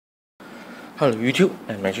Hello YouTube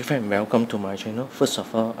and Magic Fan, welcome to my channel. First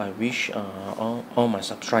of all, I wish all my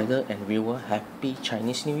subscribers and viewers happy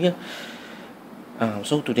Chinese New Year.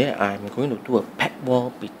 So today I'm going to do a pack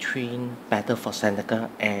war between Battle for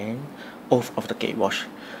Zendikar and Oath of the Gatewatch.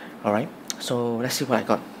 Alright, so let's see what I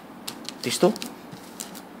got. These two.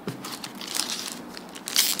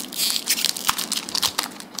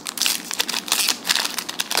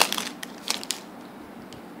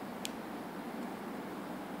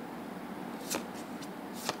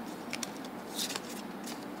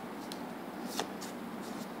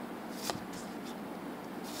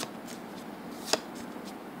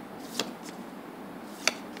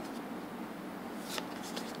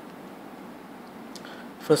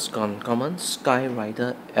 First common, Sky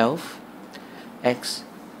Rider Elf, X,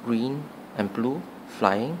 green and blue,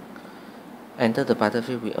 flying. Enter the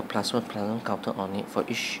battlefield with a +1/+1 counter on it for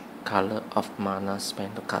each color of mana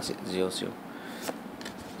spent to cast it 0/0.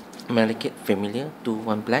 Malekith Familiar,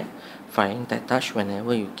 2/1 black, flying that touch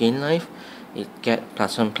whenever you gain life, it get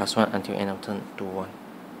 +1/+1 until end of turn 2/1.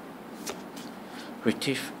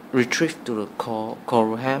 Retrieve to the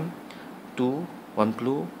Coralham, 2/1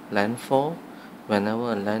 blue, land 4.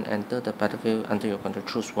 Whenever a land enters the battlefield until you control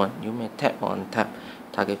choose 1, you may tap or untap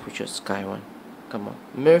target creature Sky 1. Come on.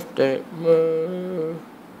 Murph.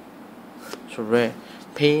 So rare.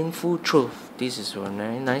 Painful Truth. This is a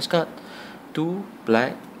very nice card. 2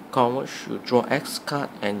 black. Converge, you draw X card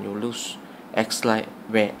and you lose X life,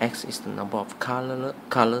 where X is the number of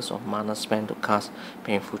colors of mana spent to cast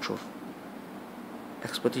Painful Truth.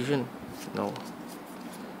 Expedition? No.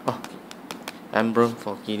 Oh. Emblem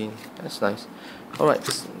for Gideon. That's nice. Alright,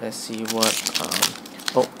 let's see what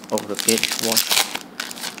of the Gatewatch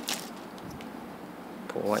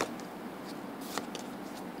provide.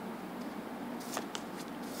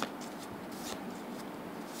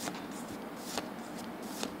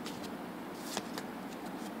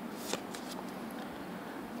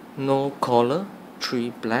 No color,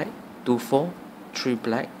 3 black, 2/4, 3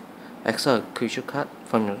 black. Exile a creature card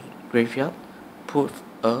from your graveyard. Put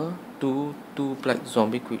a 2/2 black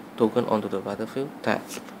zombie token onto the battlefield. Tap.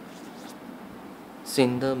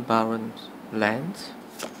 Cinder Baron's lands.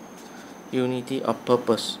 Unity of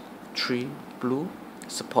Purpose, 3 blue,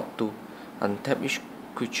 support 2. Untap each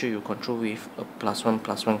creature you control with a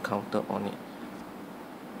 +1/+1 counter on it.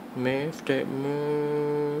 Move that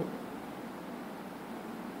move.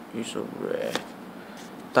 It's a rare.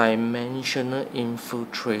 Dimensional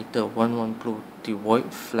Infiltrator, 1/1 blue,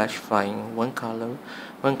 devoid, flash flying, 1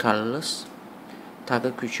 colorless.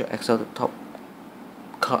 Target creature exile the top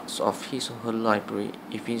cards of his or her library.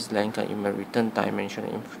 If his land card, you may return Dimensional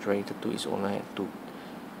Infiltrator to its owner at 2.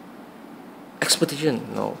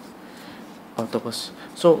 Expedition, no. Octopus.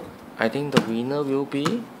 So I think the winner will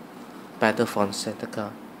be Battle for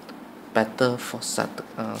Zendikar.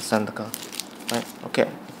 Right? Okay,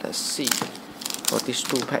 let's see. For these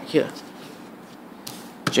two pack here,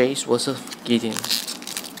 Jace versus Gideon.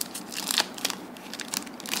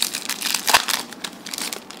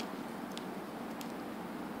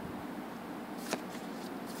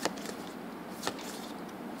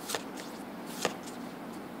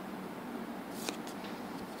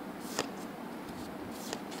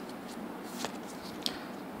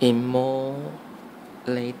 Immolating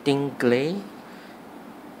Glade,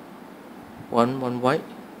 1/1 white,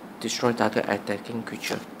 destroy target attacking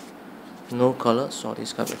creature. No color, saw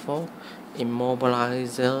this card before.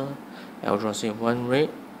 Immobilizer Eldrazi, 1 red,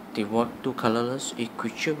 devoid, 2 colorless. A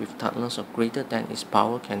creature with toughness of greater than its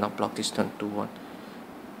power cannot block this turn 2/1.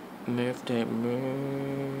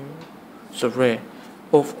 So rare.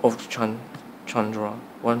 Oath of Chandra,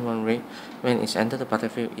 1/1 red. When it's entered the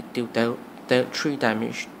battlefield, it deals 3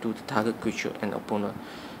 damage to the target creature and opponent.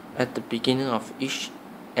 At the beginning of each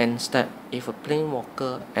end step, if a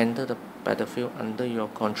Planewalker enters the battlefield under your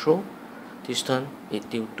control, this turn it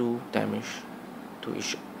deals 2 damage to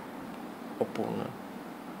each opponent.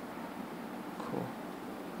 Cool.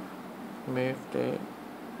 Move the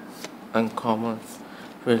uncommon.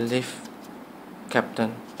 Relief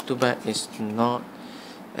Captain. Too bad it's not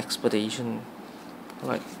Expedition.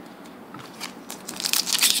 Alright,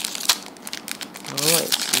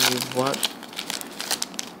 see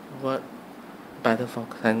what Battle for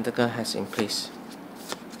Zendikar has in place.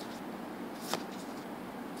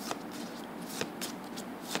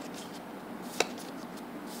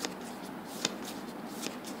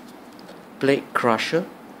 Blade Crusher,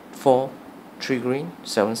 4, 3 green,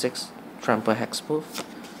 7/6, trample hexproof.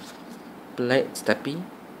 Blade Steppy,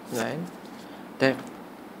 land.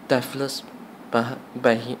 Deathless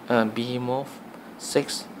Behemoth,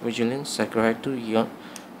 6 vigilance, sacrifice 2 Eon,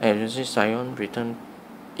 Agency Scion, return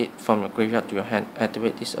it from your graveyard to your hand.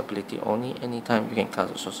 Activate this ability only anytime you can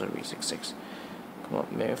cast a sorcery 6/6. Come on,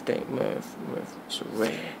 Merv, take Merv. It's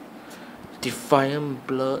rare. Defiant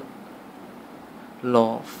Blood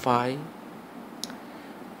Law 5.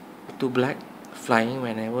 2 black. Flying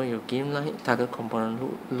whenever you gain life, target component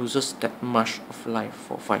loses that much of life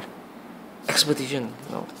for 5. Expedition.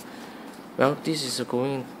 No. Well, this is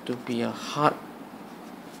going to be a hard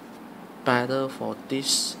battle for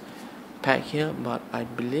this pack here, but I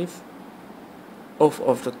believe both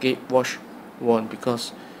of the Gatewatch won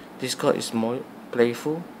because this card is more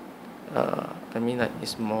playful. I mean, like,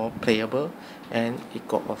 it's more playable, and it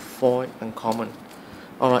got a foil uncommon.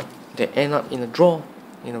 Alright, they end up in a draw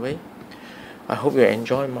in a way. I hope you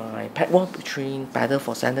enjoy my pack war between Battle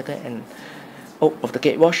for Zendikar and Oath of the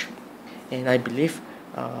Gatewatch, and I believe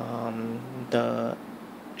the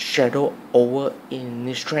Shadow over in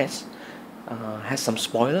Nistress has some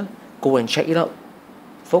spoiler. Go and check it out,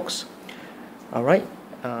 folks. Alright,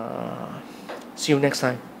 see you next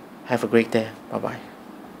time. Have a great day. Bye bye.